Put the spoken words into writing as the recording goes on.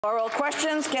Oral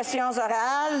questions, questions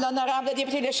orales. L'honorable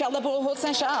député de Charlebourg,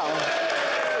 Haute-Saint-Charles.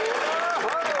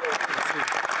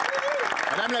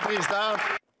 Madame la Présidente.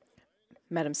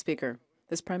 Madam Speaker,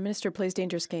 this Prime Minister plays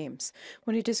dangerous games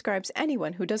when he describes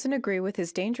anyone who doesn't agree with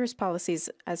his dangerous policies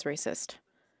as racist.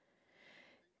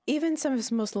 Even some of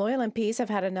his most loyal MPs have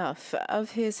had enough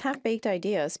of his half-baked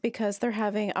ideas because they're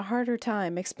having a harder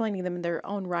time explaining them in their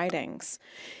own ridings.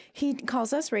 He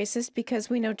calls us racist because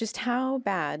we know just how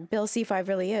bad Bill C-5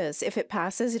 really is. If it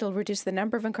passes, it'll reduce the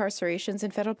number of incarcerations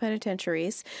in federal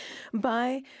penitentiaries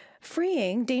by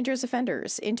freeing dangerous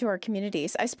offenders into our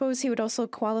communities. I suppose he would also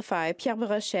qualify Pierre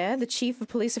Brochet, the chief of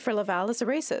police for Laval, as a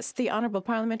racist, the Honourable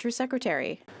Parliamentary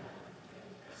Secretary.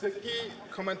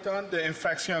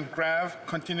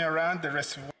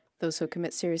 Those who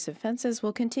commit serious offences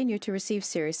will continue to receive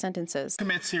serious sentences.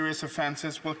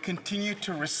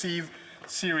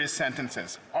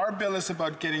 Our bill is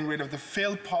about getting rid of the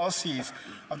failed policies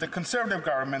of the Conservative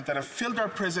government that have filled our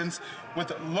prisons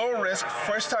with low-risk,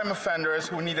 first-time offenders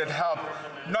who needed help,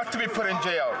 not to be put in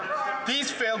jail.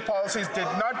 These failed policies did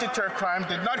not deter crime,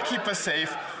 did not keep us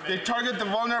safe. They target the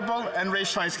vulnerable and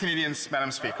racialized Canadians,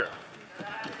 Madam Speaker.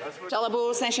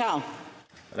 Charlebourg, Saint-Charles.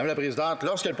 Madame la Présidente,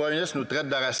 lorsque le Premier ministre nous traite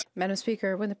de racistes. Madam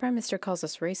Speaker, when the Prime Minister calls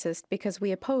us racist because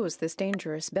we oppose this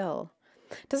dangerous bill,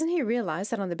 doesn't he realize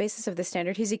that on the basis of the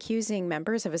standard, he's accusing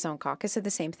members of his own caucus of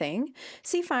the same thing?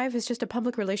 C-5 is just a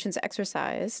public relations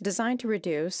exercise designed to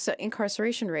reduce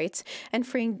incarceration rates and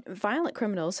freeing violent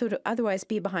criminals who would otherwise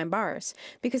be behind bars.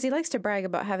 Because he likes to brag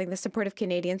about having the support of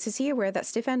Canadians, is he aware that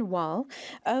Stéphane Wall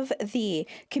of the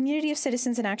Community of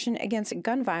Citizens in Action Against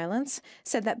Gun Violence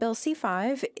said that Bill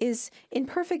C-5 is in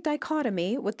perfect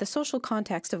dichotomy with the social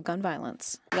context of gun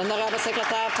violence?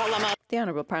 The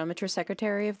Honourable Parliamentary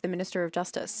Secretary of the Minister of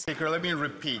Justice. Speaker, let me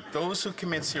repeat. Those who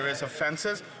commit serious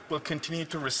offences will continue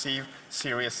to receive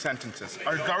serious sentences.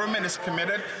 Our government is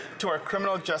committed to our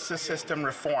criminal justice system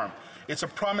reform. It's a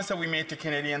promise that we made to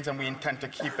Canadians, and we intend to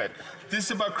keep it. This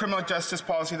is about criminal justice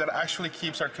policy that actually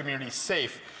keeps our communities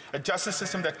safe. A justice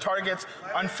system that targets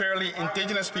unfairly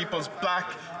Indigenous peoples, Black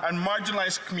and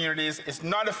marginalized communities is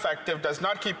not effective, does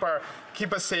not keep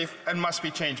us safe, and must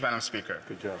be changed, Madam Speaker.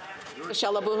 Good job.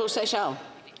 Charlebourg, Saint-Charles.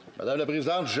 Madame la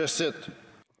Présidente, je cite.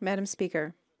 Madam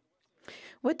Speaker,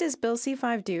 what does Bill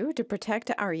C-5 do to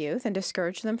protect our youth and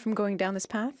discourage them from going down this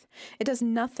path? It does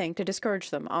nothing to discourage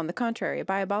them. On the contrary,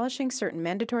 by abolishing certain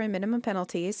mandatory minimum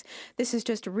penalties, this is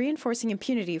just reinforcing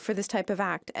impunity for this type of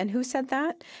act. And who said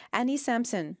that? Annie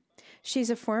Sampson. She's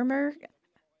a former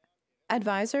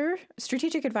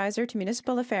strategic advisor to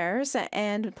municipal affairs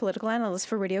and political analyst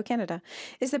for Radio-Canada.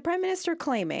 Is the Prime Minister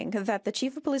claiming that the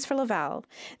Chief of Police for Laval,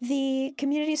 the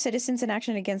Community of Citizens in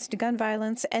Action Against Gun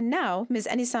Violence, and now Ms.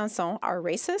 Annie Sampson are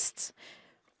racists?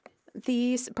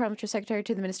 The Parliamentary Secretary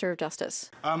to the Minister of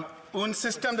Justice. Un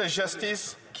système de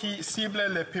justice qui cible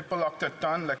les peuples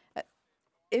autochtones.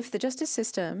 If the justice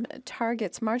system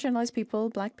targets marginalized people,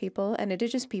 Black people, and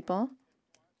Indigenous people,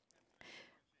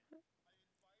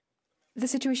 the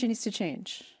situation needs to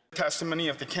change. Testimony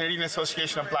of the Canadian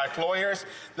Association of Black Lawyers,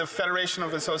 the Federation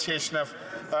of Association of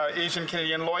Asian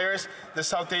Canadian Lawyers, the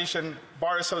South Asian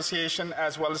Bar Association,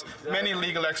 as well as many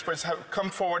legal experts have come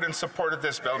forward and supported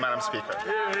this bill, Madam Speaker.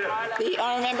 The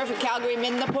honourable member for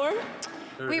Calgary-Midnapore.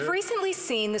 We've recently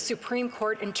seen the Supreme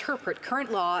Court interpret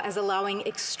current law as allowing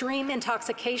extreme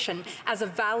intoxication as a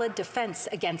valid defense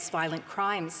against violent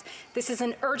crimes. This is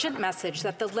an urgent message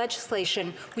that the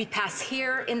legislation we pass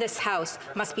here in this House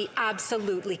must be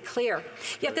absolutely clear.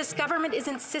 Yet this government is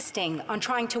insisting on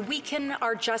trying to weaken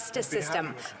our justice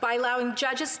system by allowing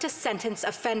judges to sentence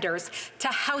offenders to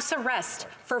house arrest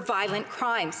for violent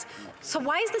crimes. So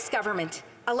why is this government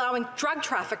allowing drug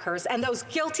traffickers and those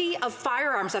guilty of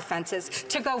firearms offences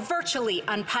to go virtually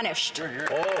unpunished? Oh,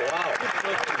 wow.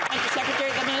 Thank you,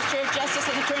 Secretary of the Minister of Justice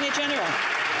and Attorney General.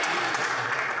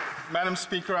 Madam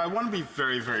Speaker, I want to be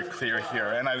very, very clear here,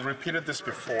 and I've repeated this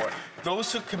before.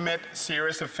 Those who commit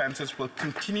serious offences will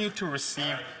continue to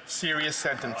receive serious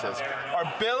sentences.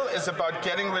 Our bill is about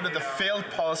getting rid of the failed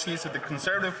policies of the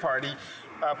Conservative Party,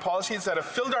 policies that have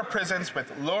filled our prisons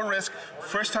with low-risk,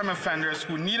 first-time offenders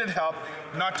who needed help,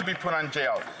 not to be put on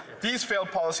jail. These failed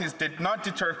policies did not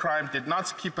deter crime, did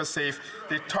not keep us safe.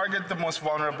 They target the most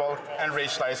vulnerable and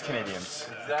racialized Canadians.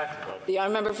 The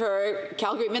honourable member for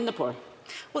Calgary-Midnapore.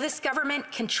 Well, this government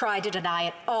can try to deny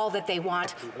it all that they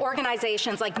want.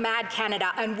 Organizations like Mad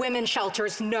Canada and women's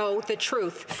shelters know the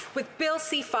truth. With Bill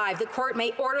C-5, the court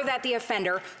may order that the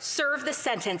offender serve the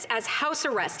sentence as house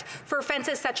arrest for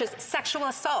offenses such as sexual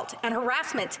assault and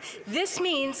harassment. This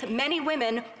means many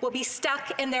women will be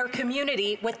stuck in their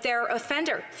community with their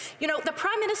offender. You know, the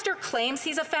Prime Minister claims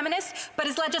he's a feminist, but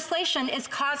his legislation is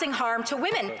causing harm to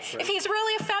women. If he's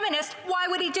really a feminist, why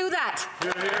would he do that?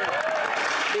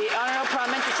 The Honourable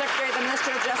Parliamentary Secretary, the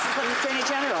Minister of Justice and the Attorney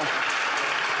General.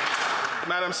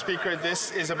 Madam Speaker,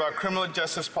 this is about criminal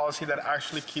justice policy that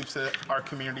actually keeps our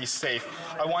communities safe.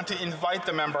 I want to invite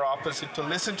the member opposite to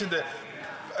listen to the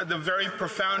very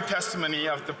profound testimony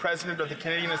of the president of the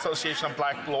Canadian Association of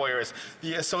Black Lawyers,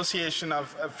 the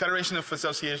Federation of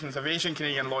Associations of Asian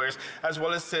Canadian Lawyers, as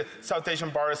well as the South Asian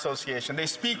Bar Association. They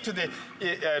speak to the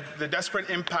desperate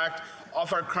impact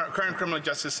of our current criminal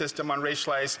justice system on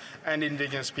racialized and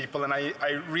Indigenous people, and I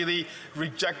really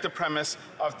reject the premise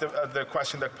of the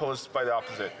question that posed by the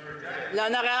opposite.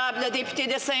 L'honorable député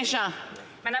de Saint-Jean.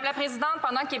 Madame la Présidente,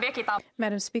 pendant que Québec est en...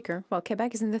 Madam Speaker, while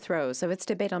Quebec is in the throes of its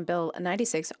debate on Bill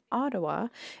 96, Ottawa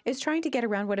is trying to get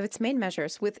around one of its main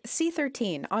measures. With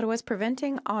C-13, Ottawa's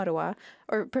preventing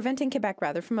Quebec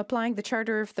from applying the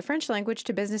Charter of the French language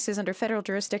to businesses under federal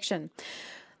jurisdiction.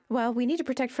 While we need to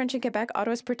protect French in Quebec,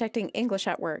 Ottawa's protecting English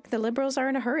at work. The Liberals are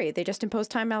in a hurry. They just imposed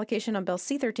time allocation on Bill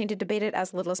C-13 to debate it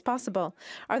as little as possible.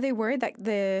 Are they worried that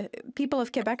the people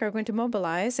of Quebec are going to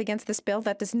mobilize against this bill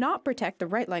that does not protect the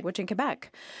right language in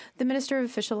Quebec? The Minister of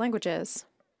Official Languages.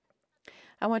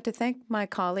 I want to thank my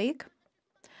colleague.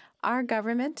 Our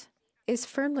government is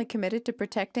firmly committed to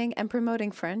protecting and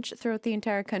promoting French throughout the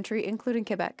entire country, including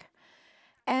Quebec.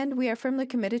 And we are firmly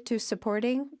committed to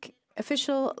supporting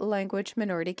official language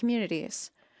minority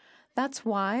communities. That's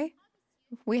why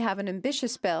we have an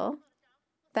ambitious bill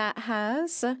that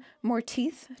has more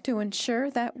teeth to ensure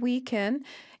that we can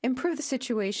improve the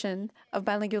situation of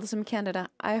bilingualism in Canada.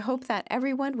 I hope that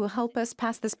everyone will help us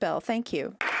pass this bill. Thank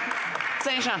you.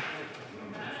 Saint-Jean.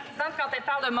 Quand elle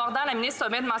parle de mordant, la ministre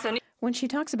omet de mentionner... When she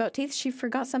talks about teeth, she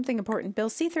forgot something important. Bill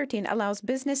C-13 allows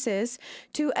businesses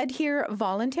to adhere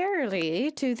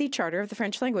voluntarily to the Charter of the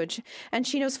French language. And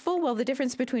she knows full well the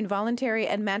difference between voluntary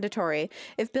and mandatory.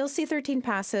 If Bill C-13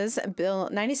 passes, Bill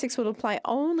 96 will apply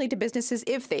only to businesses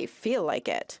if they feel like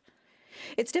it.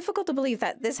 It's difficult to believe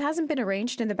that this hasn't been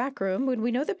arranged in the back room when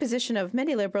we know the position of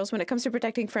many Liberals when it comes to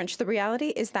protecting French. The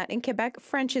reality is that in Quebec,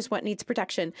 French is what needs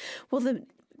protection.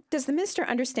 Does the minister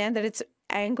understand that it's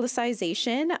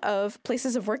anglicization of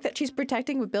places of work that she's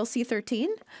protecting with Bill C-13?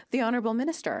 The Honourable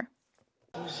Minister.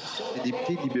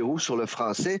 The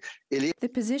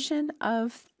position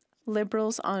of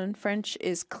Liberals on French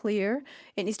is clear.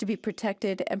 It needs to be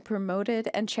protected and promoted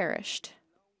and cherished.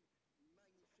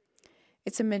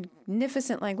 It's a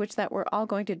magnificent language that we're all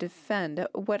going to defend.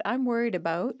 What I'm worried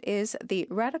about is the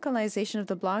radicalization of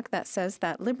the bloc that says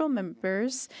that Liberal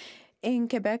members in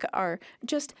Quebec are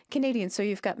just Canadians. So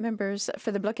you've got members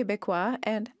for the Bloc Québécois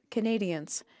and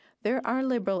Canadians. There are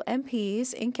Liberal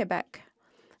MPs in Quebec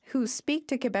who speak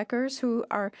to Quebecers who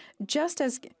are just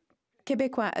as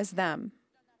Québécois as them.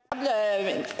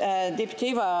 Le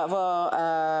député va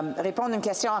répondre une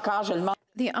question encore. Je le demande.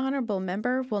 The honourable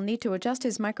member will need to adjust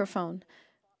his microphone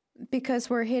because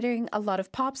we're hitting a lot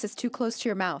of pops. It's too close to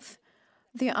your mouth.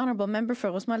 The honourable member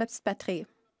for Rosemont-la-Petite-Patrie.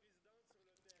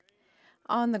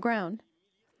 On the ground,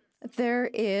 there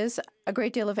is a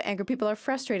great deal of anger. People are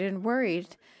frustrated and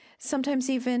worried, sometimes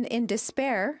even in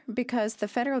despair, because the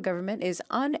federal government is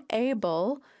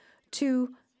unable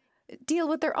to deal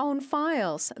with their own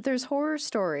files. There's horror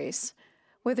stories,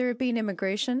 whether it be in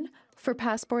immigration, for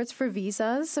passports, for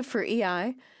visas, for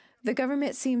EI. The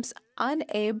government seems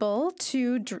unable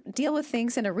to deal with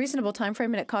things in a reasonable time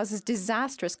frame, and it causes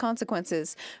disastrous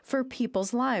consequences for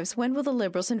people's lives. When will the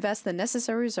Liberals invest the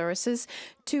necessary resources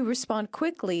to respond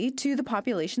quickly to the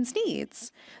population's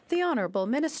needs? The Honourable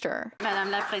Minister.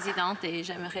 Madame la Présidente, et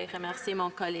j'aimerais remercier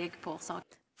mon collègue pour son...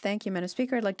 Thank you, Madam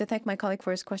Speaker. I'd like to thank my colleague for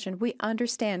his question. We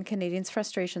understand Canadians'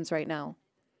 frustrations right now.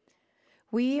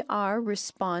 We are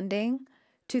responding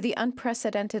to the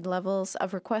unprecedented levels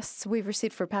of requests we've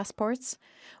received for passports.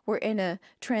 We're in a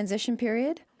transition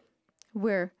period.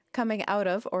 We're coming out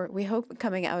of, or we hope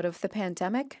coming out of, the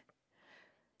pandemic.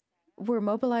 We're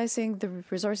mobilizing the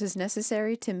resources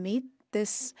necessary to meet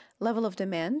this level of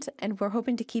demand, and we're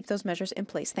hoping to keep those measures in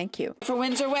place. Thank you. For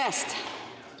Windsor West.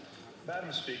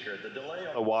 Madam Speaker, the delay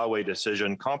on the Huawei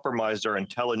decision compromised our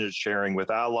intelligence sharing with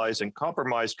allies and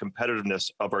compromised competitiveness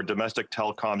of our domestic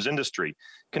telecoms industry.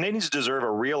 Canadians deserve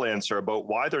a real answer about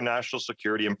why their national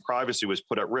security and privacy was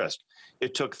put at risk.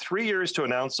 It took 3 years to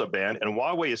announce a ban, and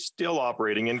Huawei is still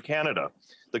operating in Canada.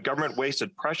 The government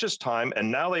wasted precious time, and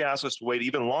now they ask us to wait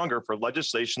even longer for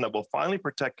legislation that will finally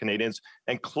protect Canadians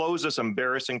and close this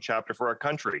embarrassing chapter for our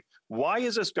country. Why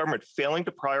is this government failing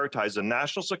to prioritize the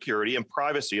national security and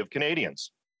privacy of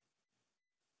Canadians?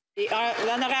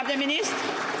 L'honorable ministre.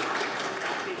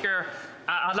 Speaker,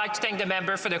 I'd like to thank the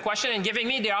member for the question and giving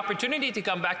me the opportunity to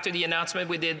come back to the announcement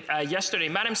we did yesterday.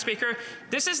 Madam Speaker,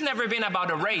 this has never been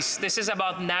about a race. This is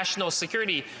about national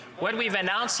security. What we've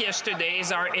announced yesterday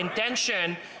is our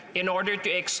intention in order to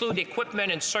exclude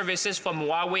equipment and services from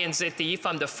Huawei and ZTE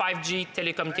from the 5G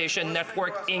telecommunication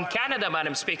network in Canada,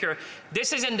 Madam Speaker.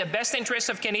 This is in the best interest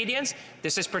of Canadians.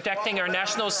 This is protecting our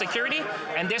national security,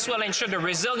 and this will ensure the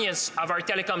resilience of our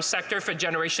telecom sector for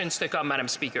generations to come, Madam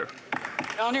Speaker.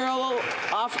 Honourable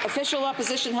Official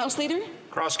Opposition House Leader.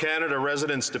 Across Canada,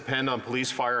 residents depend on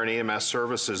police, fire, and EMS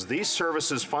services. These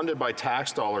services, funded by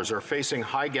tax dollars, are facing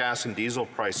high gas and diesel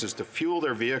prices to fuel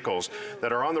their vehicles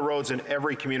that are on the roads in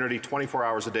every community 24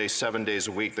 hours a day, 7 days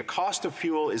a week. The cost of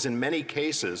fuel is in many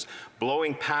cases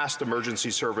blowing past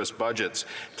emergency service budgets.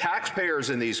 Taxpayers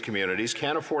in these communities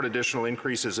can't afford additional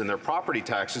increases in their property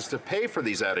taxes to pay for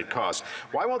these added costs.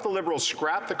 Why won't the Liberals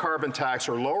scrap the carbon tax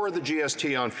or lower the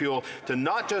GST on fuel to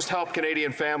not just help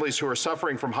Canadian families who are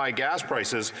suffering from high gas prices,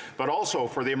 but also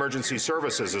for the emergency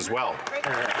services as well?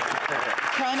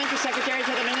 Parliamentary Secretary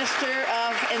to the Minister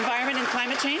of Environment and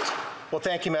Climate Change. Well,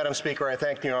 thank you, Madam Speaker. I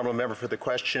thank the honourable member for the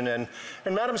question. And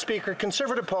Madam Speaker,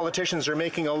 Conservative politicians are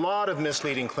making a lot of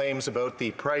misleading claims about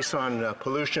the price on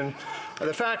pollution.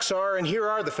 The facts are, and here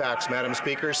are the facts, Madam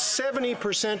Speaker,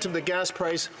 70% of the gas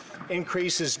price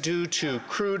increase is due to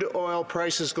crude oil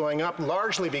prices going up,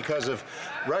 largely because of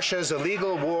Russia's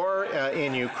illegal war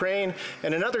in Ukraine,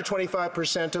 and another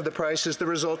 25% of the price is the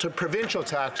result of provincial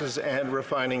taxes and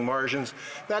refining margins.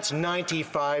 That's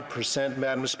 95%,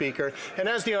 Madam Speaker. And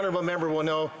as the honourable member will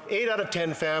know, 8 out of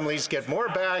 10 families get more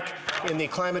back in the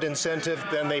climate incentive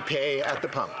than they pay at the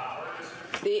pump.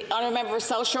 The honourable member for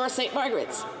South Shore, St.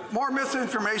 Margaret's. More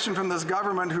misinformation from this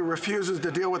government who refuses to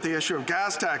deal with the issue of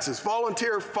gas taxes.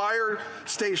 Volunteer fire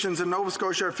stations in Nova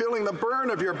Scotia are feeling the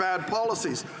burn of your bad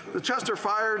policies. The Chester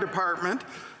Fire Department,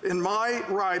 in my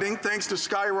riding, thanks to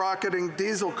skyrocketing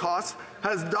diesel costs,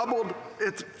 has doubled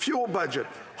its fuel budget.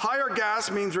 Higher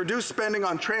gas means reduced spending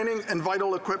on training and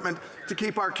vital equipment to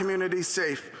keep our communities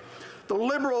safe. The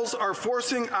Liberals are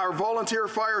forcing our volunteer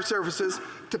fire services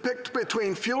to pick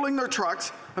between fueling their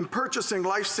trucks and purchasing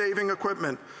life-saving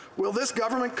equipment. Will this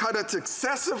government cut its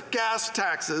excessive gas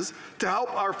taxes to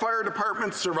help our fire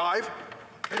departments survive?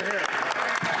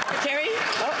 Secretary,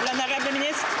 l'honorable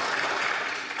ministre.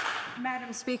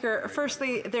 Madam Speaker,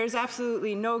 firstly, there's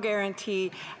absolutely no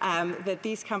guarantee that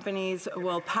these companies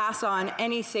will pass on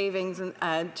any savings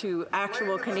to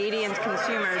actual Canadian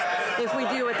consumers if we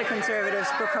do what the Conservatives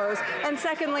propose. And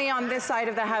secondly, on this side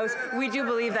of the House, we do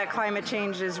believe that climate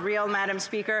change is real, Madam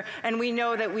Speaker, and we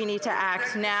know that we need to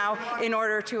act now in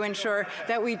order to ensure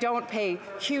that we don't pay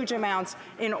huge amounts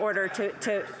in order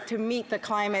to meet the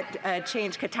climate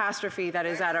change catastrophe that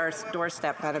is at our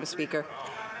doorstep, Madam Speaker.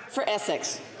 For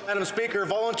Essex. Madam Speaker,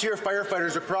 volunteer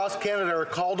firefighters across Canada are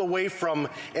called away from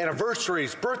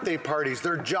anniversaries, birthday parties,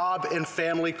 their job and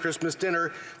family Christmas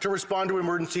dinner to respond to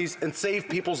emergencies and save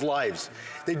people's lives.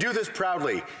 They do this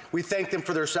proudly. We thank them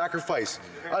for their sacrifice.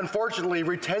 Unfortunately,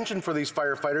 retention for these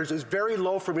firefighters is very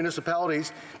low for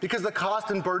municipalities because the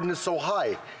cost and burden is so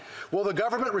high. Will the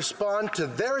government respond to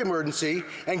their emergency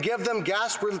and give them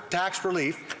gas tax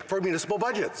relief for municipal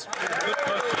budgets?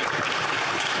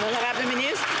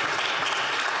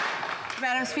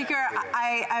 Madam Speaker,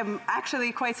 I'm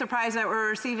actually quite surprised that we're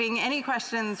receiving any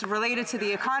questions related to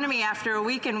the economy after a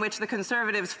week in which the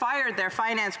Conservatives fired their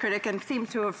finance critic and seem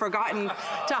to have forgotten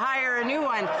to hire a new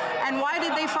one. And why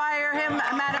did they fire him,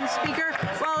 Madam Speaker?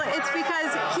 Well, it's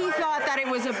because he thought that it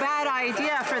was a bad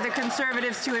idea for the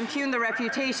Conservatives to impugn the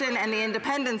reputation and the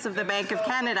independence of the Bank of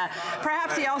Canada.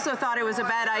 Perhaps he also thought it was a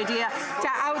bad idea to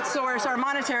outsource our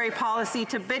monetary policy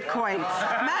to Bitcoin.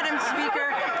 Madam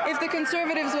Speaker, if the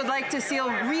Conservatives would like to see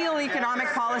real economic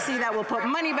policy that will put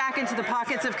money back into the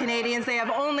pockets of Canadians, they have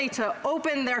only to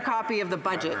open their copy of the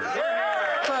budget.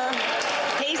 For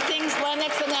Hastings,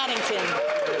 Lennox and Addington.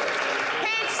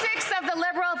 Page 6 of the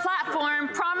Liberal platform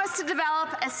promised to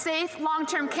develop a safe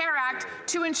long-term care act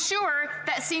to ensure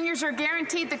that seniors are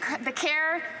guaranteed the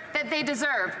care that they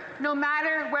deserve, no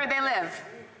matter where they live.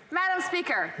 Madam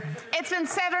Speaker, it's been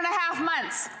 7.5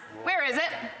 months. Where is it?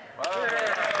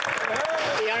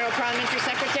 The Honourable Parliamentary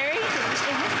Secretary.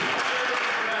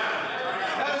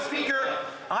 Madam Speaker,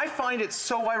 I find it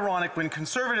so ironic when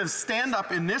Conservatives stand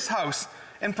up in this House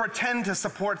and pretend to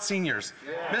support seniors.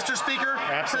 Mr. Speaker,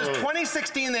 since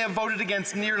 2016 they have voted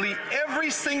against nearly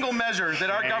every single measure that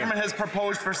our government has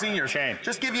proposed for seniors.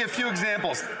 Just give you a few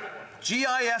examples.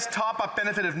 GIS top-up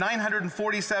benefit of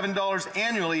 $947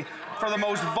 annually for the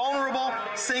most vulnerable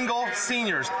single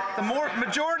seniors. The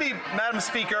majority, Madam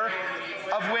Speaker,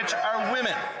 of which are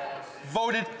women,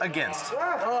 voted against.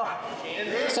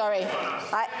 Sorry.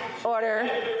 Order.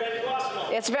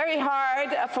 It's very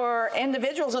hard for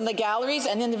individuals in the galleries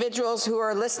and individuals who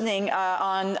are listening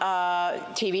on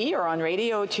TV or on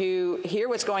radio to hear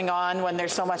what's going on when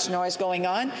there's so much noise going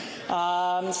on.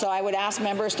 So I would ask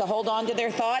members to hold on to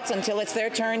their thoughts until it's their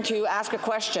turn to ask a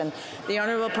question. The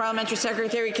Honourable Parliamentary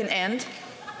Secretary can end.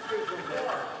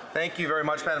 Thank you very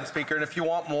much, Madam Speaker. And if you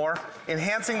want more,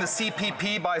 enhancing the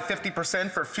CPP by 50%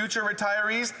 for future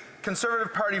retirees,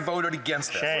 Conservative Party voted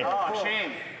against this. Shame. Oh,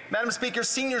 shame. Madam Speaker,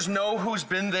 seniors know who's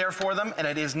been there for them, and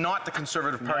it is not the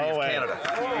Conservative Party of Canada.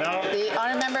 No. The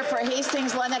honourable member for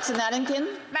Hastings, Lennox and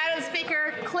Addington. Madam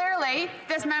Speaker, clearly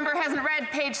this member hasn't read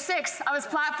page 6 of his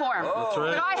platform. That's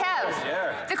right. But I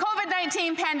have. The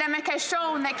COVID-19 pandemic has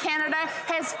shown that Canada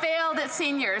has failed its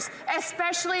seniors,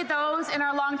 especially those in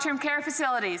our long-term care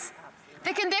facilities.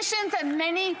 The conditions that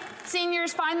many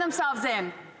seniors find themselves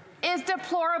in is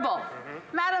deplorable.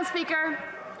 Madam Speaker,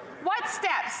 what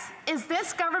steps is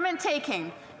this government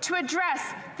taking to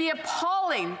address the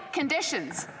appalling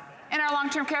conditions in our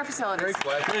long-term care facilities?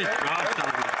 Parliamentary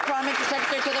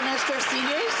Secretary to the Minister of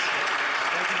Seniors.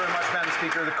 Thank you very much, Madam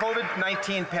Speaker. The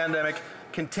COVID-19 pandemic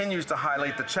continues to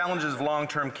highlight the challenges of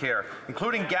long-term care,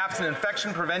 including gaps in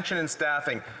infection prevention and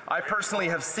staffing. I personally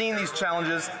have seen these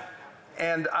challenges,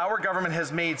 and our government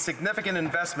has made significant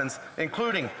investments,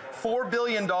 including $4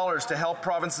 billion to help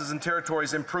provinces and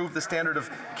territories improve the standard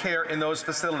of care in those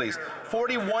facilities,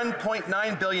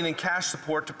 $41.9 billion in cash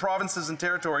support to provinces and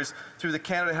territories through the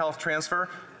Canada Health Transfer.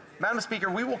 Madam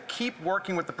Speaker, we will keep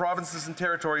working with the provinces and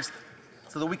territories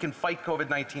so that we can fight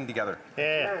COVID-19 together.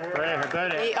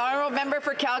 The honourable member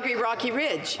for Calgary Rocky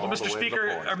Ridge. Well, Mr.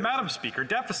 Speaker, or Madam Speaker,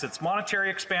 deficits, monetary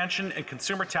expansion, and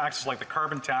consumer taxes like the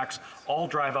carbon tax all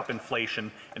drive up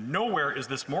inflation, and nowhere is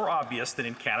this more obvious than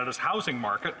in Canada's housing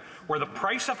market, where the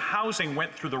price of housing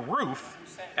went through the roof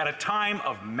at a time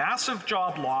of massive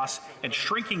job loss and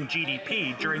shrinking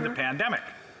GDP during the pandemic.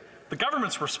 The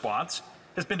government's response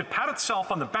has been to pat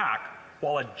itself on the back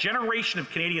while a generation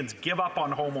of Canadians give up on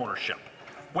home ownership.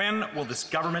 When will this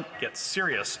government get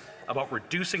serious about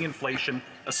reducing inflation,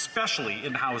 especially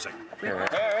in housing? The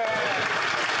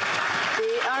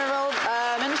Honourable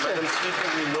Minister. Madam Speaker,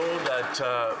 we know that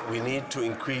we need to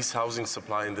increase housing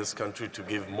supply in this country to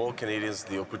give more Canadians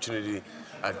the opportunity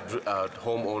at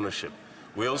home ownership.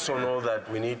 We also know that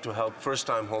we need to help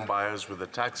first-time home buyers with a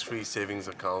tax-free savings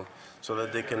account so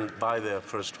that they can buy their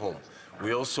first home.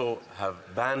 We also have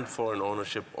banned foreign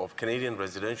ownership of Canadian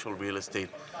residential real estate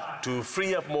to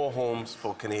free up more homes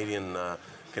for Canadian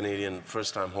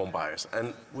first-time home buyers.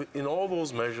 And in all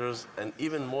those measures, and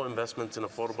even more investments in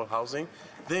affordable housing,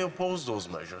 they oppose those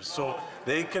measures. So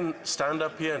they can stand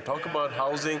up here and talk about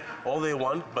housing all they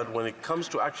want, but when it comes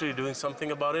to actually doing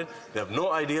something about it, they have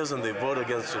no ideas and they vote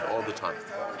against it all the time.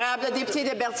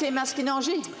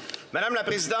 Madame la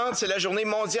Présidente, c'est la journée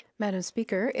mondiale. Madam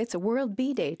Speaker, it's World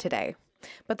Bee Day today,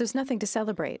 but there's nothing to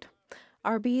celebrate.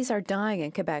 Our bees are dying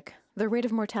in Quebec. The rate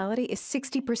of mortality is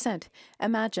 60%.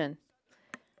 Imagine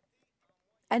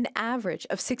an average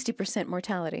of 60%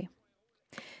 mortality.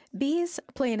 Bees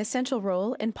play an essential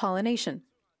role in pollination.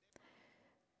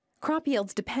 Crop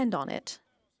yields depend on it.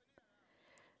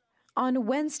 On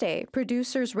Wednesday,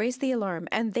 producers raised the alarm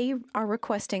and they are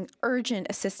requesting urgent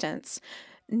assistance.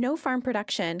 No farm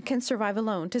production can survive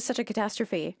alone to such a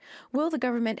catastrophe. Will the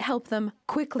government help them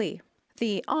quickly?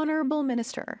 The Honourable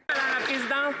Minister.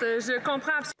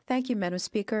 Thank you, Madam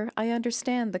Speaker. I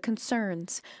understand the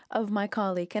concerns of my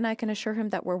colleague, and I can assure him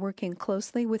that we're working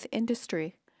closely with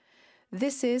industry.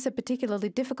 This is a particularly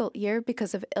difficult year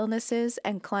because of illnesses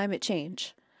and climate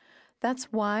change. That's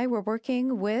why we're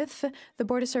working with the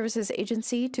Border Services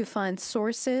Agency to find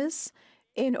sources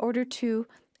in order to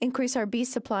increase our bee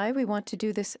supply. We want to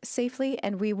do this safely,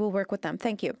 and we will work with them.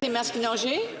 Thank you. The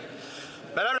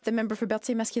member for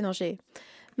Berthier-Maskinongé.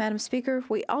 Madam Speaker,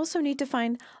 we also need to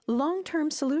find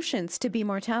long-term solutions to bee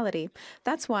mortality.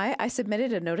 That's why I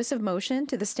submitted a notice of motion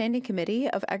to the Standing Committee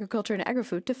of Agriculture and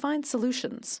Agri-Food to find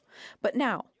solutions. But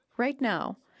now, right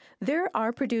now, There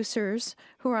are producers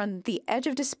who are on the edge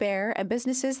of despair and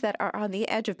businesses that are on the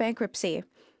edge of bankruptcy.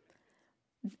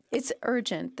 It's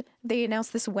urgent. They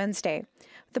announced this Wednesday.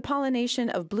 The pollination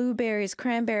of blueberries,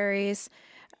 cranberries,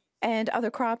 and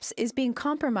other crops is being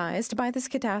compromised by this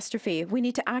catastrophe. We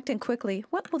need to act and quickly.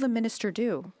 What will the minister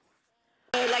do?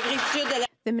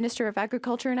 The Minister of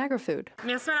Agriculture and Agri-Food.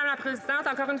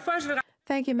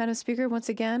 Thank you, Madam Speaker. Once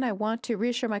again, I want to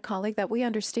reassure my colleague that we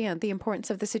understand the importance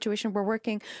of the situation. We're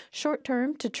working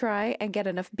short-term to try and get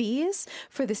enough bees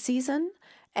for the season,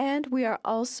 and we are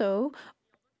also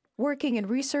working in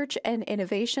research and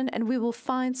innovation, and we will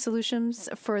find solutions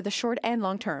for the short and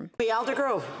long term.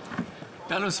 Aldergrove.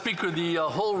 Madam Speaker, the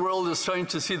whole world is starting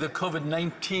to see the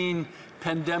COVID-19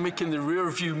 pandemic in the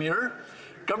rearview mirror.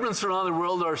 Governments around the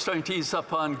world are starting to ease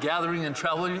up on gathering and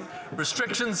traveling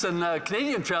restrictions, and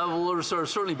Canadian travelers are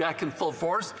certainly back in full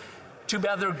force. Too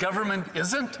bad their government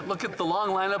isn't. Look at the long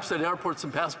lineups at airports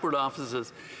and passport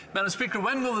offices. Madam Speaker,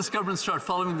 when will this government start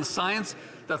following the science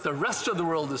that the rest of the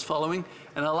world is following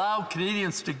and allow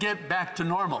Canadians to get back to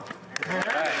normal?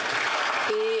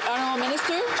 The Honourable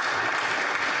Minister.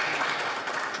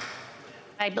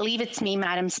 I believe it's me,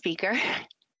 Madam Speaker.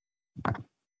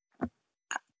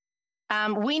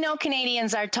 We know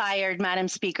Canadians are tired, Madam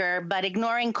Speaker, but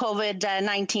ignoring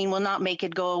COVID-19 will not make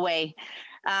it go away.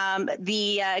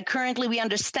 Currently, we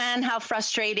understand how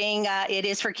frustrating it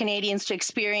is for Canadians to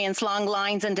experience long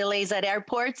lines and delays at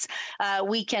airports.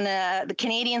 The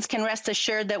Canadians can rest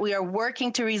assured that we are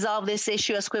working to resolve this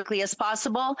issue as quickly as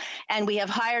possible, and we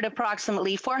have hired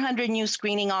approximately 400 new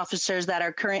screening officers that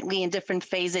are currently in different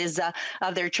phases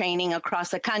of their training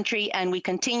across the country, and we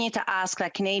continue to ask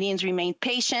that Canadians remain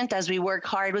patient as we work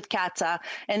hard with CATSA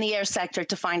and the air sector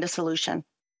to find a solution.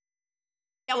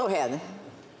 Yellowhead.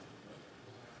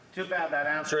 Too bad that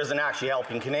answer isn't actually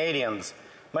helping Canadians.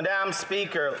 Madam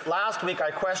Speaker, last week I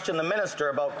questioned the minister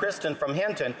about Kristen from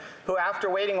Hinton, who after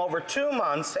waiting over 2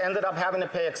 months ended up having to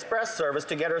pay express service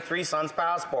to get her 3 sons'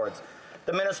 passports.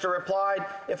 The minister replied,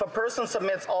 if a person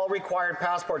submits all required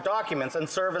passport documents and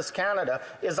Service Canada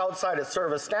is outside its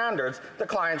service standards, the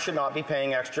client should not be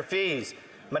paying extra fees.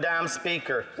 Madam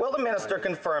Speaker, will the minister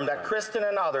confirm that Kristen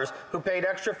and others who paid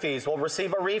extra fees will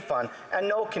receive a refund and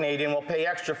no Canadian will pay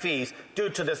extra fees due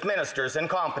to this minister's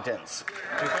incompetence?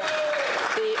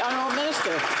 The Honourable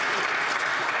Minister.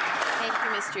 Thank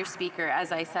you, Mr. Speaker.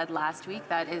 As I said last week,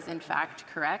 that is in fact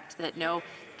correct, that no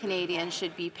Canadian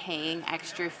should be paying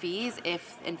extra fees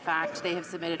if, in fact, they have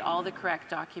submitted all the correct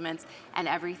documents and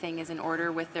everything is in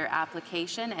order with their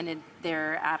application, and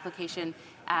their application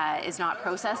is not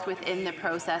processed within the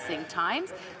processing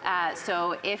times.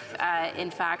 So if,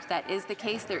 in fact, that is the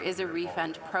case, there is a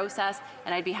refund process,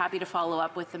 and I'd be happy to follow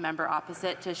up with the member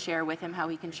opposite to share with him how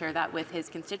he can share that with his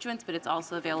constituents, but it's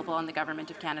also available on the Government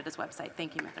of Canada's website.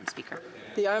 Thank you, Madam Speaker.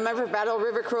 The honourable member for Battle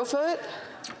River Crowfoot.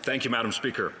 Thank you, Madam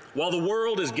Speaker. While the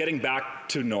world is getting back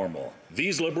to normal,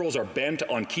 these Liberals are bent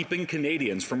on keeping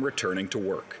Canadians from returning to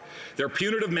work. Their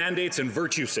punitive mandates and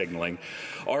virtue signaling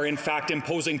are in fact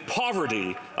imposing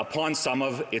poverty upon some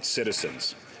of its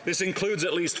citizens. This includes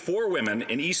at least 4 women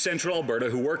in East Central Alberta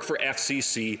who work for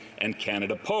FCC and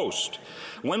Canada Post.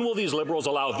 When will these Liberals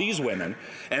allow these women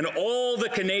and all the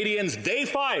Canadians they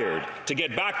fired to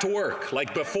get back to work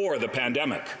like before the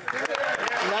pandemic?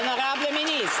 L'Honorable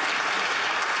Ministre.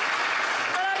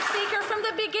 Madam Speaker, from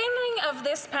the beginning of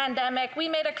this pandemic, we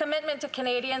made a commitment to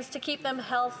Canadians to keep them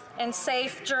healthy and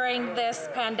safe during this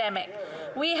pandemic.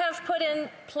 We have put in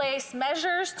place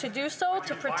measures to do so,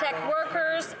 to protect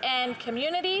workers and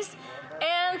communities.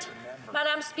 And,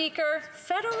 Madam Speaker,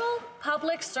 federal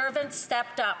public servants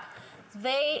stepped up.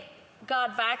 They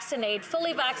got vaccinated,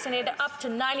 fully vaccinated, up to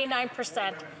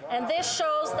 99%. And this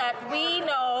shows that we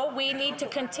know we need to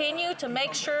continue to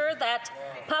make sure that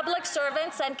public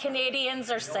servants and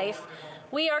Canadians are safe.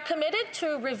 We are committed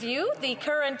to review the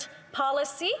current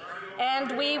policy,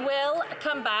 and we will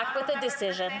come back with a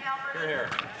decision.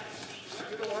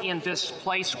 In this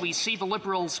place, we see the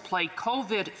Liberals play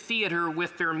COVID theatre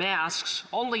with their masks,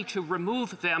 only to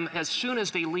remove them as soon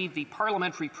as they leave the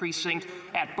parliamentary precinct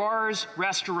at bars,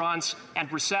 restaurants,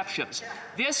 and receptions.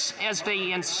 This as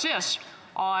they insist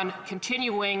on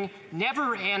continuing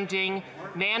never-ending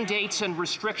mandates and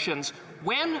restrictions.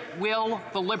 When will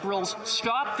the Liberals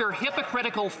stop their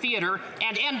hypocritical theatre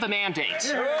and end the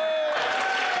mandates? The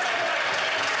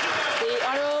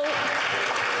Honourable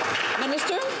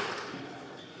Minister.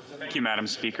 Thank you, Madam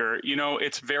Speaker. You know,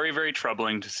 it's very, very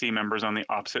troubling to see members on the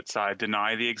opposite side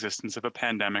deny the existence of a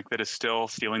pandemic that is still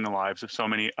stealing the lives of so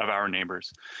many of our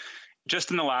neighbours.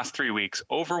 Just in the last 3 weeks,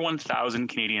 over 1,000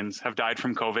 Canadians have died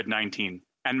from COVID-19,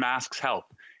 and masks help.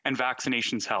 and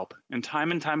vaccinations help. And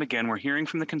time again, we're hearing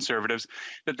from the Conservatives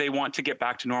that they want to get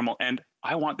back to normal. And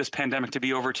I want this pandemic to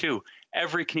be over too.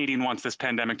 Every Canadian wants this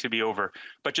pandemic to be over,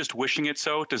 but just wishing it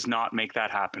so does not make that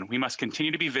happen. We must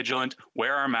continue to be vigilant,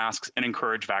 wear our masks, and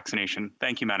encourage vaccination.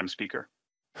 Thank you, Madam Speaker.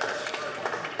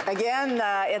 Again,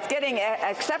 it's getting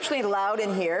exceptionally loud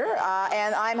in here,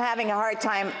 and I'm having a hard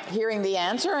time hearing the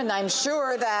answer, and I'm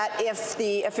sure that if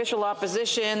the official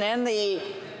opposition and the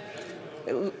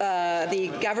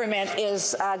government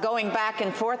is going back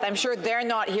and forth, I'm sure they're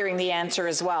not hearing the answer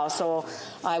as well. So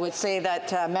I would say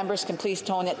that members can please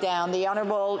tone it down. The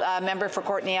honourable member for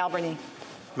Courtenay Alberni.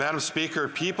 Madam Speaker,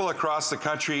 people across the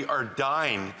country are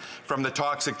dying from the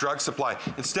toxic drug supply.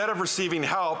 Instead of receiving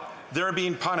help, they're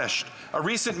being punished. A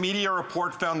recent media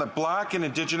report found that Black and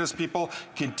Indigenous people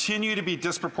continue to be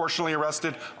disproportionately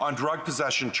arrested on drug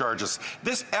possession charges.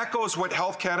 This echoes what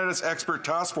Health Canada's expert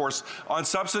task force on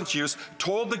substance use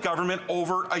told the government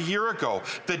over a year ago.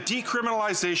 That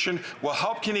decriminalization will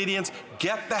help Canadians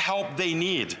get the help they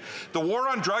need. The war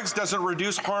on drugs doesn't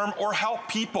reduce harm or help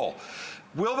people.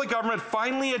 Will the government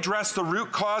finally address the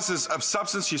root causes of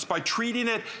substance use by treating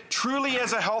it truly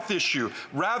as a health issue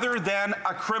rather than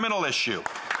a criminal issue?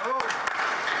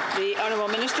 The Honourable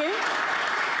Minister.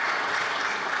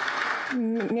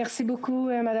 Merci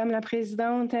beaucoup, Madame la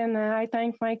Présidente, and I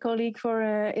thank my colleague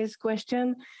for his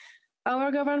question.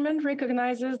 Our government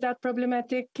recognizes that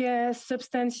problematic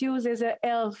substance use is a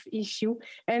health issue,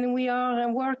 and we are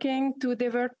working to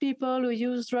divert people who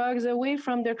use drugs away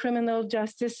from the criminal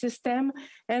justice system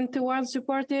and towards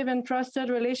supportive and trusted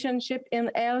relationship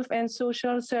in health and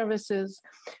social services.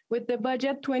 With the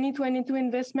budget 2022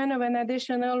 investment of an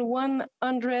additional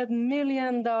 $100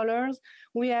 million,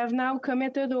 we have now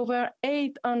committed over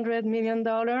 $800 million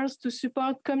to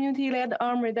support community-led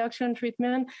harm reduction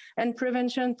treatment and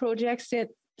prevention projects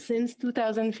since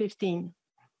 2015.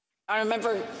 I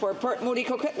remember for Port Moody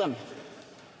Coquitlam.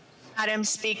 Madam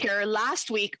Speaker, last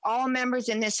week, all members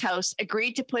in this House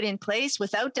agreed to put in place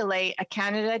without delay a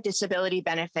Canada Disability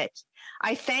Benefit.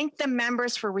 I thank the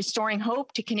members for restoring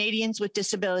hope to Canadians with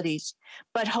disabilities.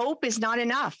 But hope is not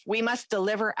enough. We must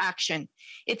deliver action.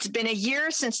 It's been a year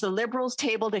since the Liberals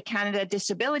tabled a Canada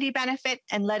Disability Benefit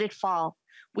and let it fall.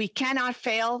 We cannot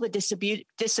fail the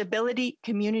disability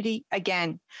community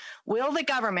again. Will the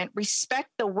government respect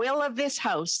the will of this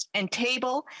House and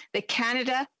table the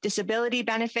Canada Disability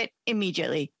Benefit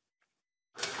immediately?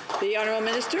 The Honourable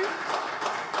Minister.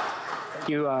 Thank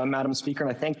you, Madam Speaker,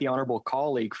 and I thank the honourable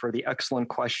colleague for the excellent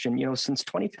question. You know, since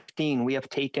 2015, we have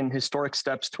taken historic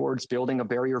steps towards building a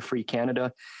barrier-free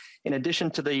Canada. In addition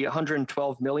to the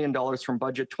 $112 million from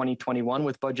Budget 2021,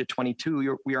 with Budget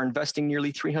 22, we are investing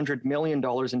nearly $300 million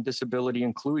in disability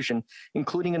inclusion,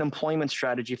 including an employment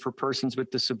strategy for persons with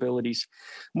disabilities.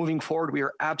 Moving forward, we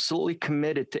are absolutely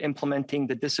committed to implementing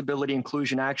the Disability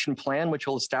Inclusion Action Plan, which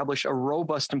will establish a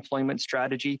robust employment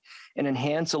strategy and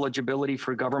enhance eligibility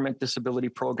for government disability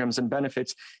programs and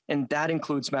benefits. And that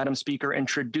includes, Madam Speaker,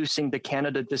 introducing the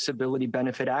Canada Disability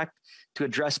Benefit Act to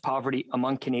address poverty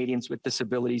among Canadians with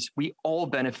disabilities. We all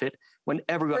benefit when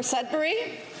everyone... For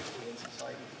Sudbury?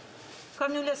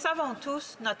 Comme nous le savons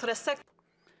tous, notre secteur...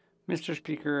 Mr.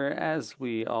 Speaker, as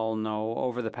we all know,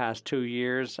 over the past 2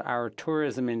 years, our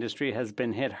tourism industry has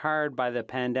been hit hard by the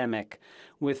pandemic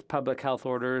with public health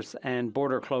orders and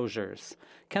border closures.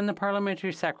 Can the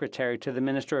Parliamentary Secretary to the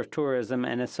Minister of Tourism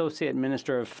and Associate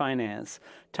Minister of Finance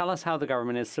tell us how the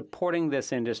government is supporting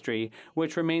this industry,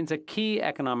 which remains a key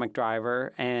economic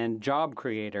driver and job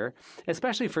creator,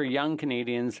 especially for young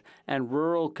Canadians and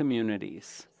rural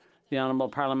communities? The Honourable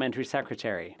Parliamentary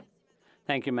Secretary.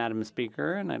 Thank you, Madam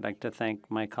Speaker, and I'd like to thank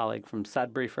my colleague from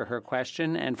Sudbury for her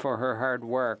question and for her hard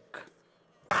work.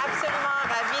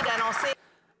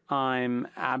 I'm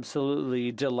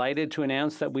absolutely delighted to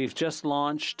announce that we've just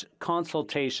launched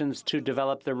consultations to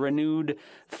develop the renewed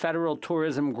federal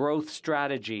tourism growth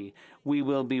strategy. We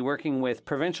will be working with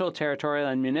provincial, territorial,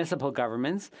 and municipal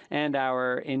governments and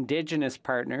our Indigenous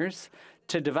partners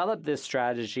to develop this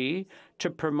strategy to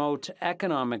promote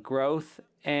economic growth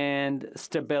and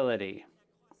stability.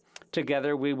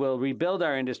 Together, we will rebuild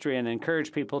our industry and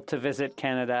encourage people to visit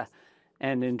Canada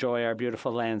and enjoy our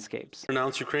beautiful landscapes.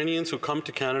 Announced Ukrainians who come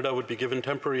to Canada would be given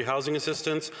temporary housing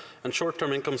assistance and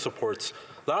short-term income supports.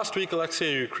 Last week,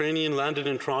 Alexei, a Ukrainian, landed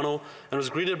in Toronto and was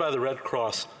greeted by the Red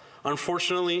Cross.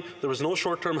 Unfortunately, there was no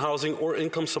short-term housing or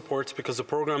income supports because the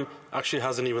program actually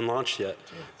hasn't even launched yet.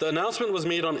 The announcement was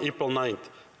made on April 9th.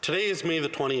 Today is May the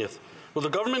 20th. Will the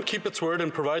government keep its word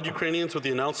and provide Ukrainians with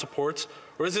the announced supports,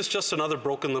 or is this just another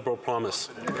broken Liberal promise?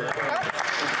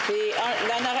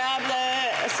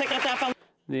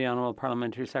 The Honourable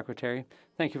Parliamentary Secretary.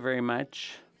 Thank you very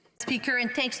much. Speaker,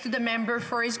 and thanks to the member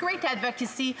for his great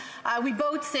advocacy. We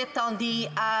both sit on the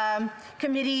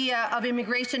Committee of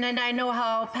Immigration, and I know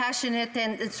how passionate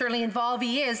and certainly involved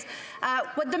he is.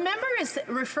 What the member is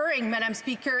referring, Madam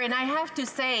Speaker, and I have to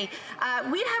say,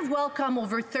 we have welcomed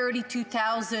over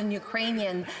 32,000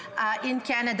 Ukrainians in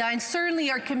Canada, and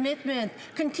certainly our commitment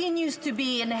continues to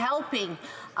be in helping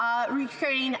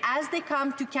Ukraine as they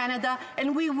come to Canada,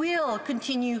 and we will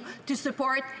continue to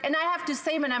support. And I have to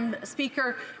say, Madam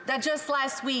Speaker, that just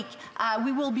last week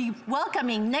we will be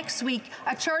welcoming next week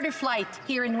a charter flight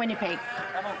here in Winnipeg.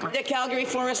 The Calgary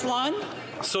Forest Lawn.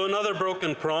 So another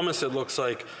broken promise, it looks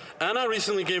like. Anna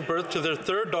recently gave birth to their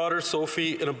third daughter,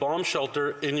 Sophie, in a bomb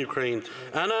shelter in Ukraine.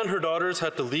 Anna and her daughters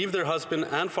had to leave their husband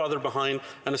and father behind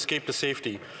and escape to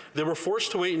safety. They were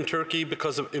forced to wait in Turkey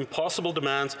because of impossible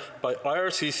demands by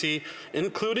IRCC,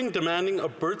 including demanding a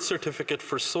birth certificate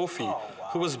for Sophie,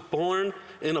 who was born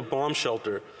in a bomb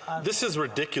shelter. This is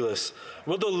ridiculous.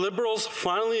 Will the Liberals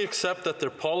finally accept that their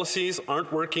policies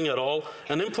aren't working at all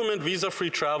and implement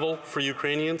visa-free travel for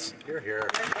Ukrainians?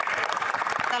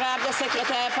 The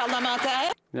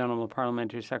Secrétaire. The Honourable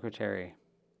Parliamentary Secretary.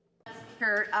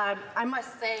 Speaker, I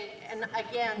must say, and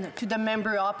again to the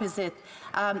member opposite,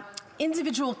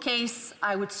 individual case,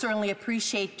 I would certainly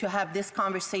appreciate to have this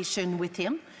conversation with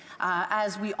him.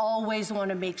 As we always want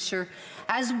to make sure,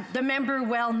 as the member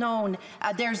well known,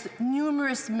 there's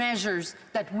numerous measures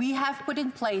that we have put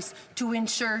in place to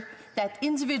ensure that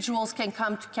individuals can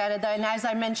come to Canada. And as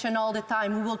I mention all the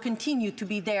time, we will continue to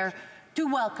be there to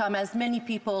welcome as many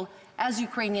people as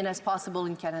Ukrainian as possible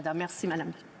in Canada. Merci,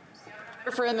 Madame.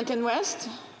 For Edmonton West.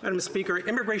 Madam Speaker,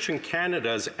 Immigration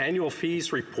Canada's annual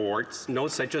fees report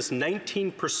notes that just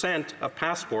 19% of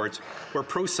passports were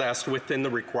processed within the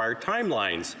required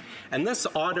timelines. And this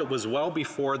audit was well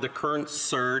before the current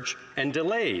surge and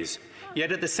delays.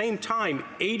 Yet at the same time,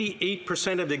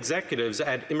 88% of executives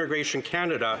at Immigration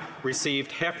Canada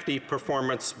received hefty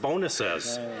performance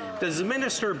bonuses. Does the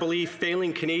minister believe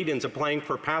failing Canadians applying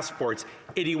for passports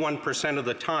 81% of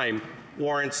the time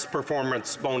warrants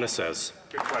performance bonuses?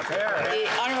 The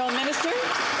Honourable Minister.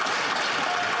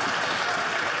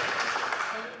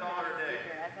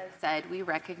 Said, we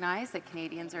recognize that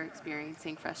Canadians are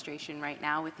experiencing frustration right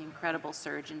now with the incredible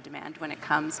surge in demand when it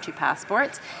comes to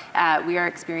passports. We are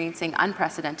experiencing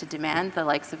unprecedented demand, the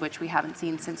likes of which we haven't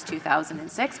seen since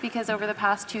 2006, because over the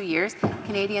past 2 years,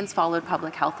 Canadians followed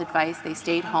public health advice. They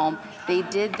stayed home. They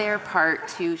did their part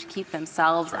to keep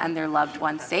themselves and their loved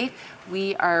ones safe.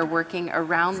 We are working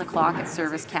around the clock at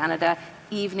Service Canada.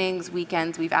 Evenings,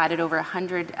 weekends, we've added over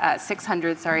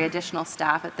 600 additional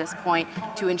staff at this point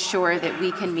to ensure that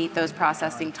we can meet those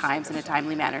processing times in a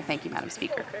timely manner. Thank you, Madam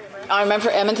Speaker. I remember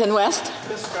Edmonton West.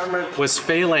 This government was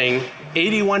failing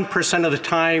 81% of the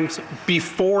times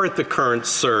before the current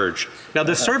surge. Now,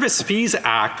 the Service Fees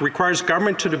Act requires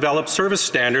government to develop service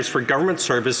standards for government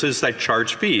services that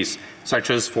charge fees,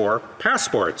 such as for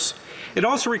passports. It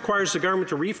also requires the government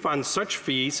to refund such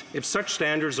fees if such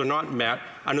standards are not met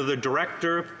under the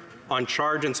Directive on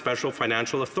Charge and Special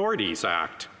Financial Authorities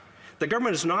Act. The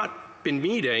government has not been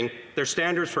meeting their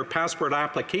standards for passport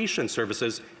application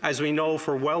services, as we know,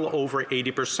 for well over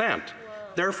 80%.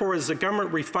 Therefore, is the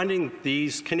government refunding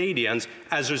these Canadians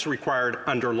as is required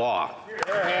under law?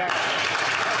 The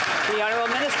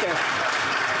Honourable Minister.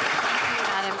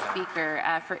 Speaker,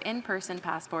 for in-person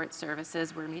passport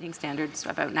services, we're meeting standards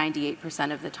about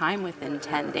 98% of the time within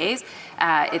 10 days.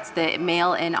 It's the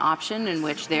mail-in option in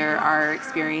which there are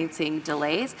experiencing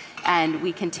delays, and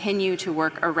we continue to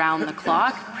work around the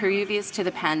clock. Previous to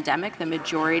the pandemic, the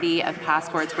majority of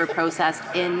passports were processed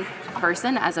in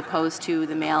person as opposed to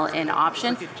the mail-in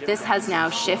option. This has now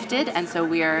shifted, and so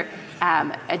we are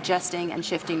adjusting and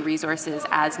shifting resources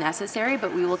as necessary,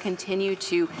 but we will continue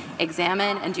to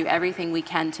examine and do everything we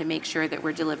can to make sure that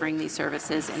we're delivering these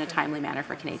services in a timely manner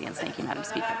for Canadians. Thank you, Madam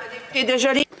Speaker.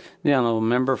 The Honourable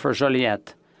Member for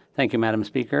Joliette. Thank you, Madam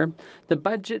Speaker. The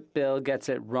budget bill gets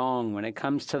it wrong when it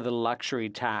comes to the luxury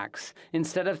tax.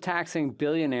 Instead of taxing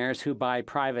billionaires who buy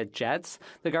private jets,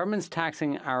 the government's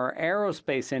taxing our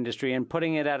aerospace industry and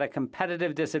putting it at a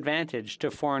competitive disadvantage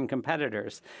to foreign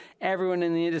competitors. Everyone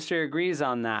in the industry agrees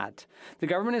on that. The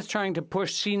government is trying to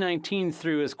push C-19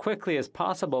 through as quickly as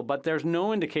possible, but there's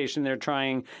no indication they're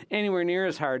trying anywhere near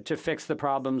as hard to fix the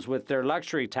problems with their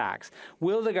luxury tax.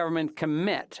 Will the government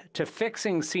commit to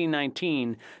fixing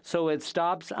C-19 so it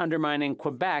stops undermining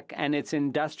Quebec and its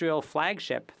industrial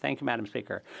flagship? Thank you, Madam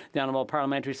Speaker. The Honourable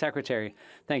Parliamentary Secretary.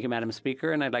 Thank you, Madam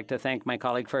Speaker, and I'd like to thank my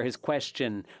colleague for his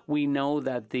question. We know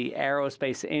that the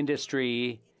aerospace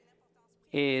industry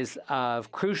is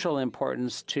of crucial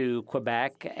importance to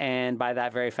Quebec and, by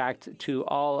that very fact, to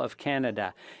all of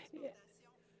Canada.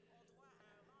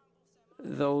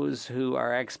 those who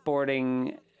are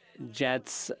exporting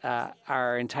jets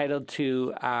are entitled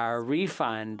to a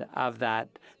refund of that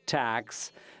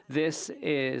tax. This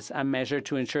is a measure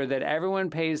to ensure that everyone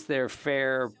pays their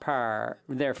fair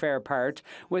part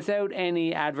without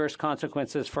any adverse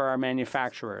consequences for our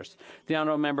manufacturers. The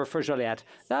honourable member for Joliette.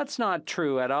 That's not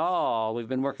true at all. We've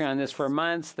been working on this for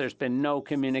months. There's been no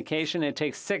communication. It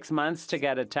takes 6 months to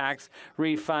get a tax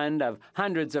refund of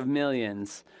hundreds of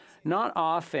millions. Not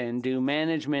often do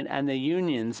management and the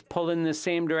unions pull in the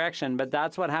same direction, but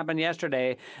that's what happened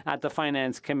yesterday at the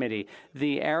Finance Committee.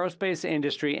 The aerospace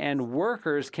industry and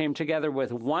workers came together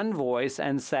with one voice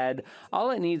and said, all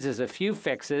it needs is a few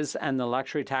fixes and the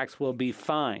luxury tax will be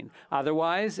fine.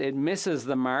 Otherwise, it misses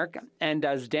the mark and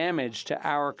does damage to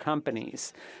our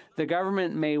companies. The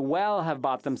government may well have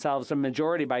bought themselves a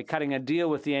majority by cutting a deal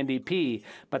with the NDP,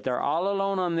 but they're all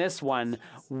alone on this one.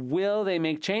 Will they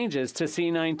make changes to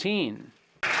C-19?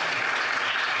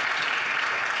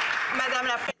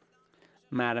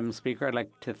 Madam Speaker, I'd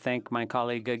like to thank my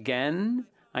colleague again.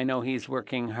 I know he's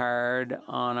working hard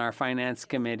on our Finance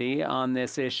Committee on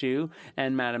this issue.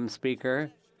 And Madam Speaker,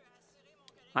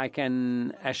 I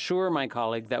can assure my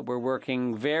colleague that we're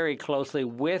working very closely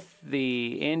with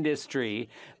the industry,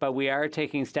 but we are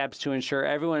taking steps to ensure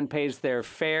everyone pays their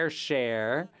fair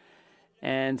share.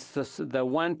 And so the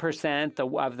 1%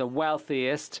 of the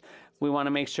wealthiest, we want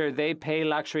to make sure they pay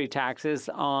luxury taxes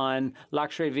on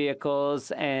luxury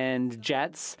vehicles and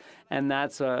jets. And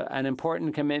that's an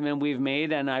important commitment we've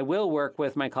made. And I will work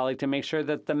with my colleague to make sure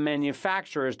that the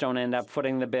manufacturers don't end up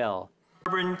footing the bill.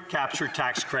 Carbon capture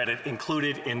tax credit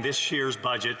included in this year's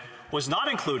budget was not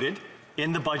included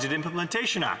in the Budget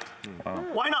Implementation Act.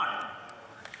 Why not?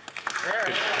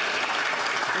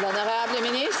 L'honorable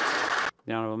ministre.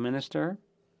 The Honourable Minister.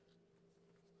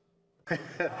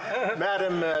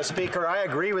 Madam Speaker, I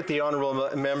agree with the honourable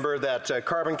member that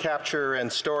carbon capture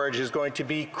and storage is going to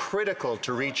be critical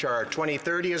to reach our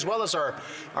 2030 as well as our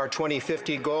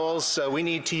 2050 goals. We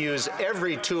need to use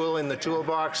every tool in the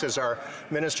toolbox, as our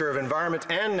Minister of Environment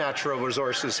and Natural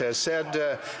Resources has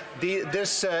said.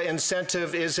 This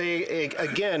incentive is,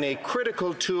 again, a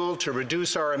critical tool to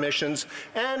reduce our emissions,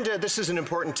 and this is an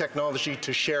important technology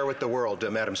to share with the world,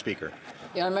 Madam Speaker.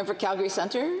 The honourable member for Calgary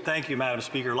Centre. Thank you, Madam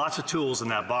Speaker. Lots of tools in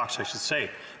that box, I should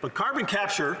say. But carbon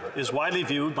capture is widely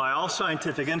viewed by all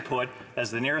scientific input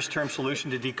as the nearest term solution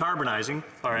to decarbonizing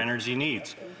our energy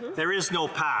needs. There is no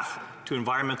path to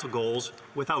environmental goals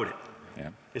without it.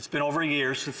 It's been over a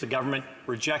year since the government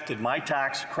rejected my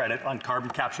tax credit on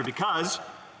carbon capture because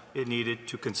it needed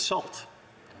to consult.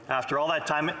 After all that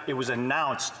time, it was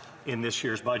announced in this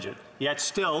year's budget, yet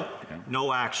still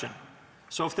no action.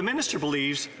 So if the minister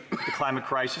believes the climate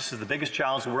crisis is the biggest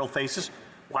challenge the world faces,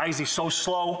 why is he so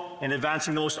slow in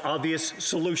advancing the most obvious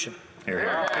solution? The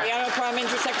Honourable Prime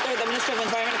Minister, Secretary, the Minister of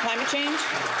Environment and Climate Change.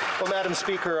 Well, Madam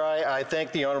Speaker, I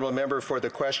thank the honourable member for the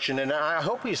question, and I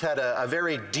hope he's had a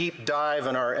very deep dive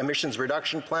on our emissions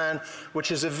reduction plan,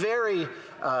 which is a very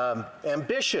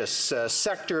ambitious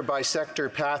sector-by-sector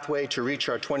pathway to reach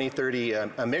our 2030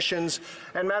 emissions.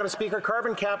 And Madam Speaker,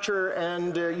 carbon capture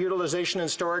and utilization and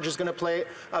storage is going to play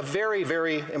a very,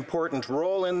 very important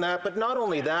role in that. But not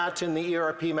only that, in the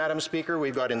ERP, Madam Speaker,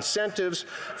 we've got incentives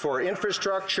for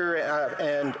infrastructure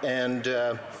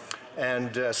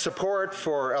and support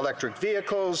for electric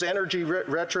vehicles, energy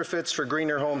retrofits for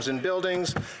greener homes and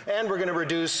buildings, and we're going to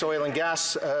reduce oil and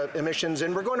gas emissions,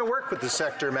 and we're going to work with the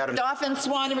sector, Madam. Dauphin,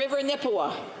 Swan River,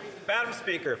 Nippewa. Madam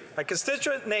Speaker, a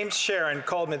constituent named Sharon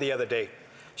called me the other day.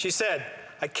 She said,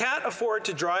 I can't afford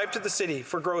to drive to the city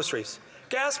for groceries.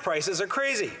 Gas prices are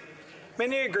crazy.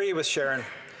 Many agree with Sharon,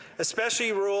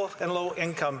 especially rural and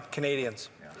low-income Canadians.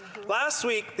 Last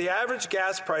week, the average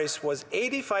gas price was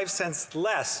 85 cents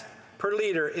less per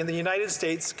litre in the United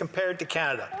States compared to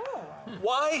Canada.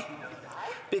 Why?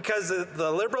 Because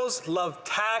the Liberals love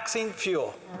taxing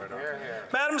fuel.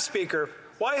 Madam Speaker,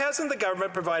 why hasn't the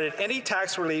government provided any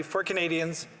tax relief for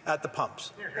Canadians at the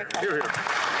pumps?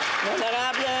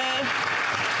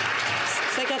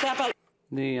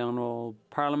 The Honourable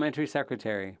Parliamentary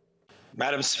Secretary.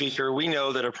 Madam Speaker, we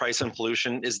know that a price on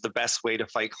pollution is the best way to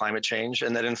fight climate change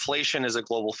and that inflation is a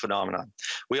global phenomenon.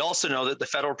 We also know that the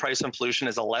federal price on pollution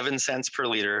is 11 cents per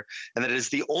litre and that it is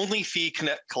the only fee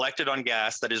collected on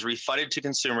gas that is refunded to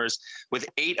consumers, with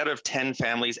 8 out of 10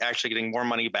 families actually getting more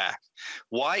money back.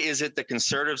 Why is it that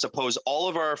Conservatives oppose all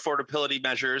of our affordability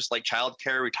measures like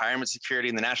childcare, retirement security,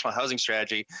 and the National Housing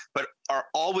Strategy, but are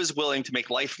always willing to make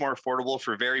life more affordable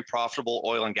for very profitable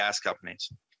oil and gas companies?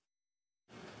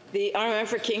 The honourable member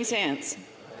for Kings Hands.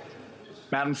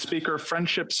 Madam Speaker,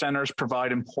 Friendship Centres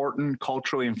provide important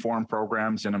culturally informed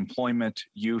programs in employment,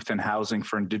 youth, and housing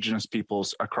for Indigenous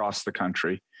peoples across the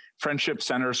country. Friendship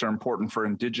Centres are important for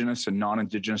Indigenous and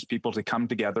non-Indigenous people to come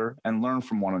together and learn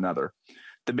from one another.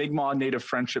 The Mi'kmaq Native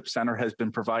Friendship Centre has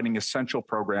been providing essential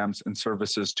programs and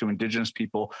services to Indigenous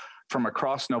people from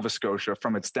across Nova Scotia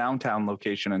from its downtown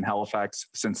location in Halifax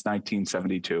since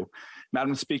 1972.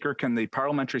 Madam Speaker, can the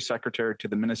Parliamentary Secretary to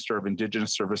the Minister of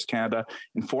Indigenous Service Canada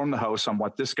inform the House on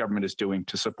what this government is doing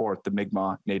to support the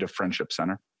Mi'kmaq Native Friendship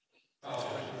Centre?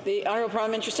 The Honourable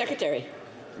Parliamentary Secretary.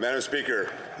 Madam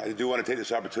Speaker, I do want to take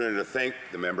this opportunity to thank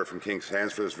the member from Kings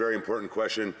Hands for this very important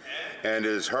question and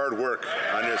his hard work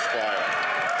on this file.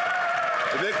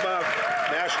 The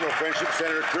Mi'kmaq National Friendship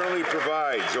Centre currently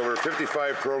provides over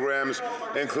 55 programs,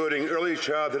 including early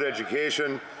childhood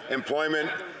education, employment,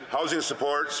 housing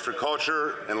supports for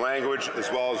culture and language, as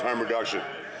well as harm reduction.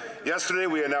 Yesterday,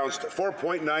 we announced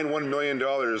 $4.91 million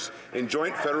in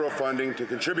joint federal funding to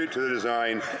contribute to the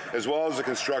design, as well as the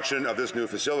construction of this new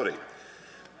facility.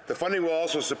 The funding will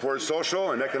also support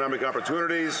social and economic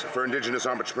opportunities for Indigenous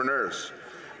entrepreneurs.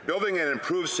 Building an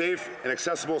improved, safe, and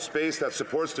accessible space that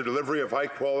supports the delivery of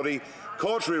high-quality,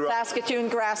 culturally... Saskatoon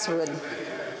Grasswood.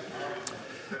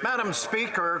 Madam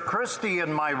Speaker, Christy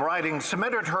in my riding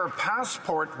submitted her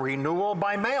passport renewal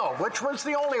by mail, which was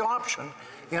the only option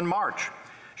in March.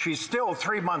 She still,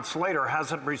 3 months later,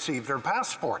 hasn't received her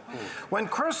passport. When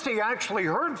Christy actually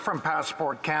heard from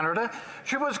Passport Canada,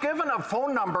 she was given a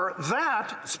phone number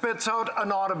that spits out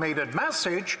an automated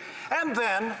message and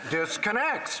then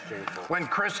disconnects. When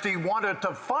Christy wanted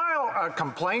to file a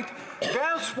complaint,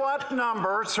 guess what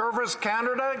number Service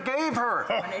Canada gave her?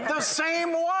 The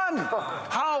same one.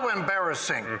 How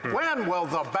embarrassing. When will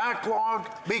the backlog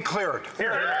be cleared? The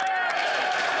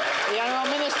Honourable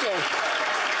Minister.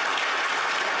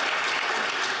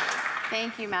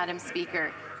 Thank you, Madam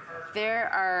Speaker.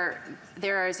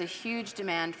 There is a huge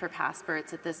demand for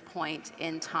passports at this point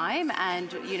in time,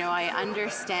 and I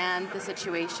understand the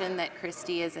situation that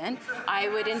Christy is in. I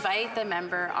would invite the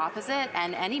member opposite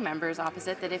and any members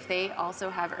opposite that if they also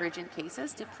have urgent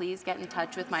cases to please get in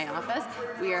touch with my office.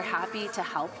 We are happy to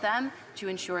help them to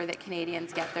ensure that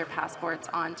Canadians get their passports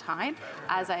on time.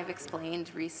 As I've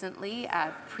explained recently,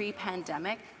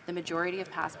 pre-pandemic, the majority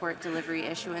of passport delivery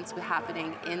issuance was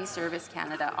happening in Service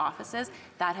Canada offices.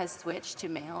 That has switched to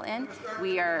mail-in.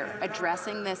 We are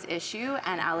addressing this issue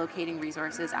and allocating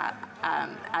resources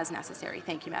as necessary.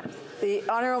 Thank you, Madam. The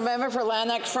Honourable Member for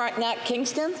Lanark Frontenac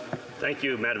Kingston. Thank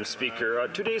you, Madam Speaker.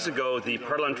 2 days ago, the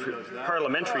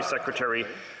Parliamentary Secretary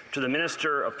to the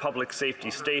Minister of Public Safety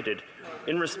stated,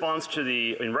 in reference to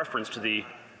the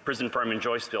prison farm in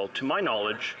Joyceville, to my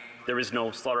knowledge, there is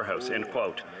no slaughterhouse, end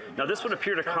quote. Now, this would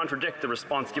appear to contradict the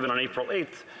response given on April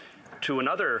 8th to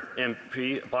another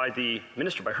MP by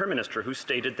her minister, who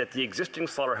stated that the existing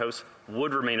slaughterhouse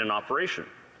would remain in operation.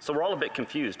 So we're all a bit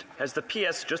confused. Has the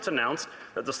PS just announced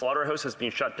that the slaughterhouse has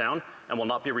been shut down and will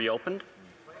not be reopened?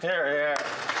 The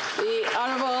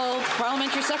Honourable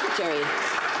Parliamentary Secretary.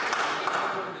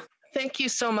 Thank you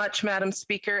so much, Madam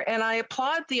Speaker, and I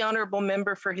applaud the honourable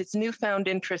member for his newfound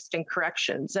interest in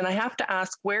corrections. And I have to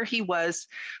ask where he was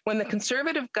when the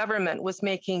Conservative government was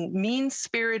making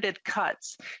mean-spirited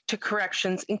cuts to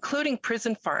corrections, including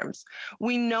prison farms.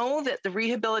 We know that the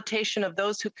rehabilitation of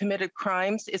those who committed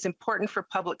crimes is important for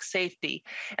public safety,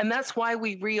 and that's why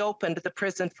we reopened the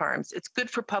prison farms. It's good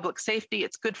for public safety,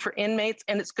 it's good for inmates,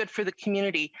 and it's good for the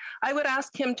community. I would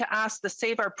ask him to ask the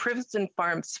Save Our Prison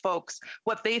Farms folks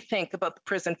what they think about the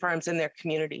prison farms in their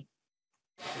community.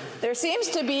 There seems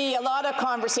to be a lot of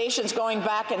conversations going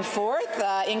back and forth,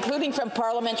 including from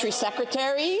parliamentary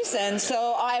secretaries, and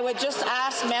so I would just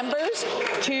ask members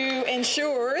to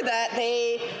ensure that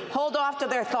they hold off to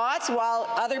their thoughts while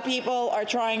other people are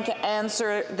trying to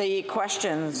answer the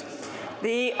questions.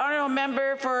 The honourable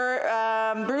member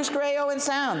for Bruce Grey, Owen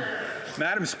Sound.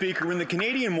 Madam Speaker, when the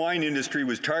Canadian wine industry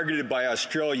was targeted by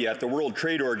Australia at the World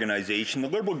Trade Organization, the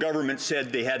Liberal government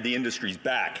said they had the industry's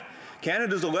back.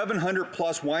 Canada's 1,100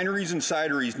 plus wineries and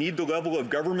cideries need the level of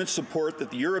government support that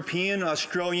the European,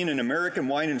 Australian, and American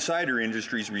wine and cider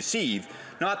industries receive,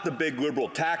 not the big Liberal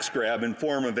tax grab in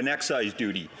form of an excise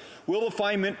duty. Will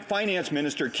the Finance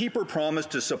Minister keep her promise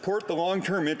to support the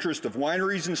long-term interest of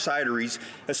wineries and cideries,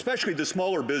 especially the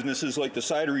smaller businesses like the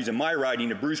cideries in my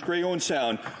riding of Bruce Grey, Owen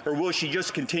Sound, or will she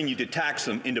just continue to tax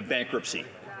them into bankruptcy?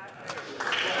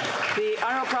 The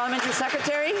Honourable Parliamentary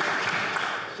Secretary.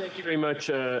 Thank you very much,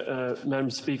 Madam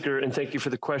Speaker, and thank you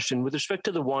for the question. With respect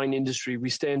to the wine industry, we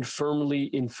stand firmly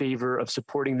in favor of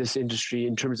supporting this industry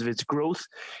in terms of its growth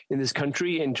in this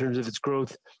country, in terms of its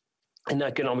growth and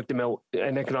economic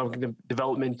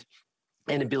development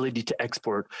and ability to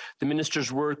export. The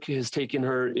minister's work has taken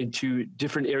her into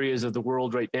different areas of the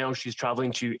world. Right now, she's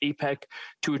traveling to APEC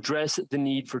to address the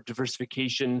need for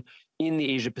diversification in the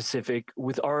Asia Pacific.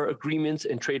 With our agreements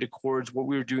and trade accords, what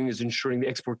we're doing is ensuring the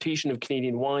exportation of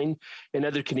Canadian wine and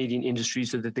other Canadian industries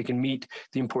so that they can meet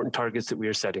the important targets that we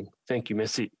are setting. Thank you,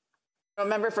 merci.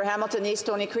 Member for Hamilton East,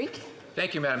 Stony Creek.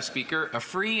 Thank you, Madam Speaker. A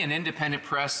free and independent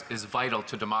press is vital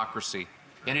to democracy,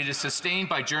 and it is sustained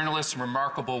by journalists'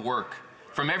 remarkable work.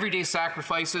 From everyday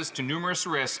sacrifices to numerous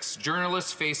risks,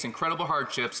 journalists face incredible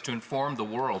hardships to inform the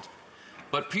world.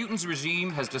 But Putin's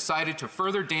regime has decided to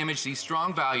further damage these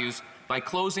strong values by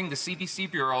closing the CBC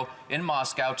Bureau in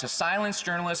Moscow to silence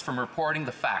journalists from reporting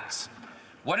the facts.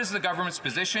 What is the government's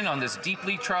position on this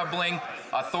deeply troubling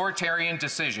authoritarian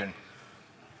decision?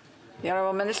 The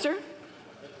Honourable Minister.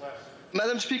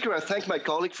 Madam Speaker, I thank my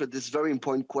colleague for this very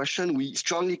important question. We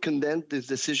strongly condemn this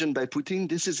decision by Putin.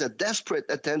 This is a desperate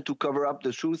attempt to cover up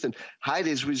the truth and hide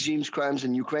his regime's crimes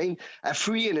in Ukraine. A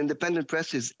free and independent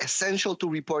press is essential to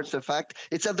report the fact.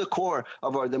 It's at the core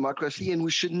of our democracy, and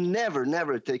we should never,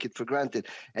 never take it for granted.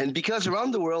 And because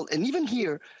around the world, and even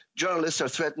here, journalists are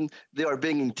threatened, they are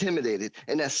being intimidated.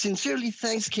 And I sincerely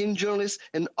thank Canadian journalists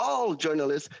and all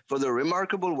journalists for their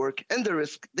remarkable work and the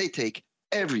risk they take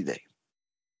every day.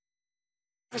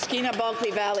 Skeena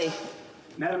Bulkley Valley.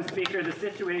 Madam Speaker, the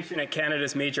situation at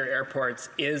Canada's major airports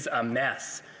is a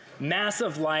mess.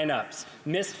 Massive lineups,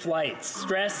 missed flights,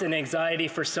 stress and anxiety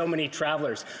for so many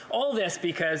travelers. All this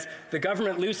because the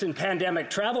government loosened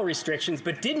pandemic travel restrictions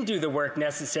but didn't do the work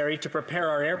necessary to prepare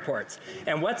our airports.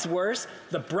 And what's worse,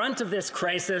 the brunt of this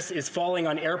crisis is falling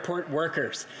on airport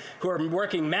workers who are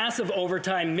working massive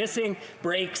overtime, missing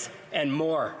breaks, and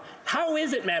more. How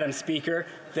is it, Madam Speaker,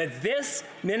 that this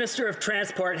Minister of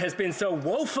Transport has been so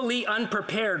woefully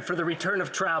unprepared for the return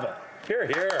of travel? Hear,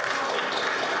 hear.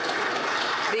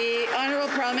 The Honourable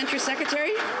Parliamentary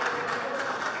Secretary.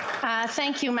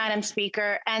 Thank you, Madam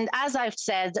Speaker. And as I've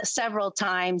said several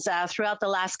times throughout the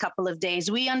last couple of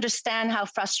days, we understand how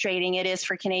frustrating it is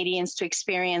for Canadians to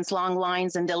experience long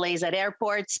lines and delays at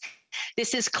airports.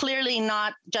 This is clearly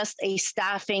not just a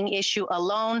staffing issue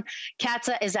alone.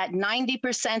 CATSA is at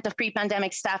 90% of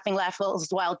pre-pandemic staffing levels,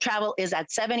 while travel is at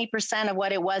 70% of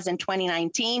what it was in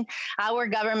 2019. Our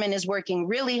government is working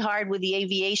really hard with the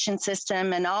aviation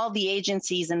system and all the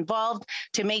agencies involved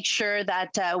to make sure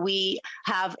that we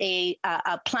have a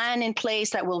plan in place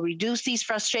that will reduce these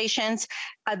frustrations.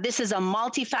 This is a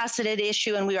multifaceted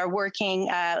issue, and we are working,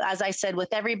 as I said, with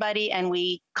everybody, and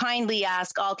we kindly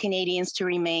ask all Canadians to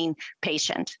remain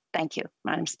patient. Thank you,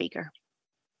 Madam Speaker.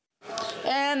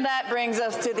 And that brings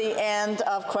us to the end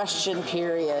of question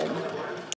period.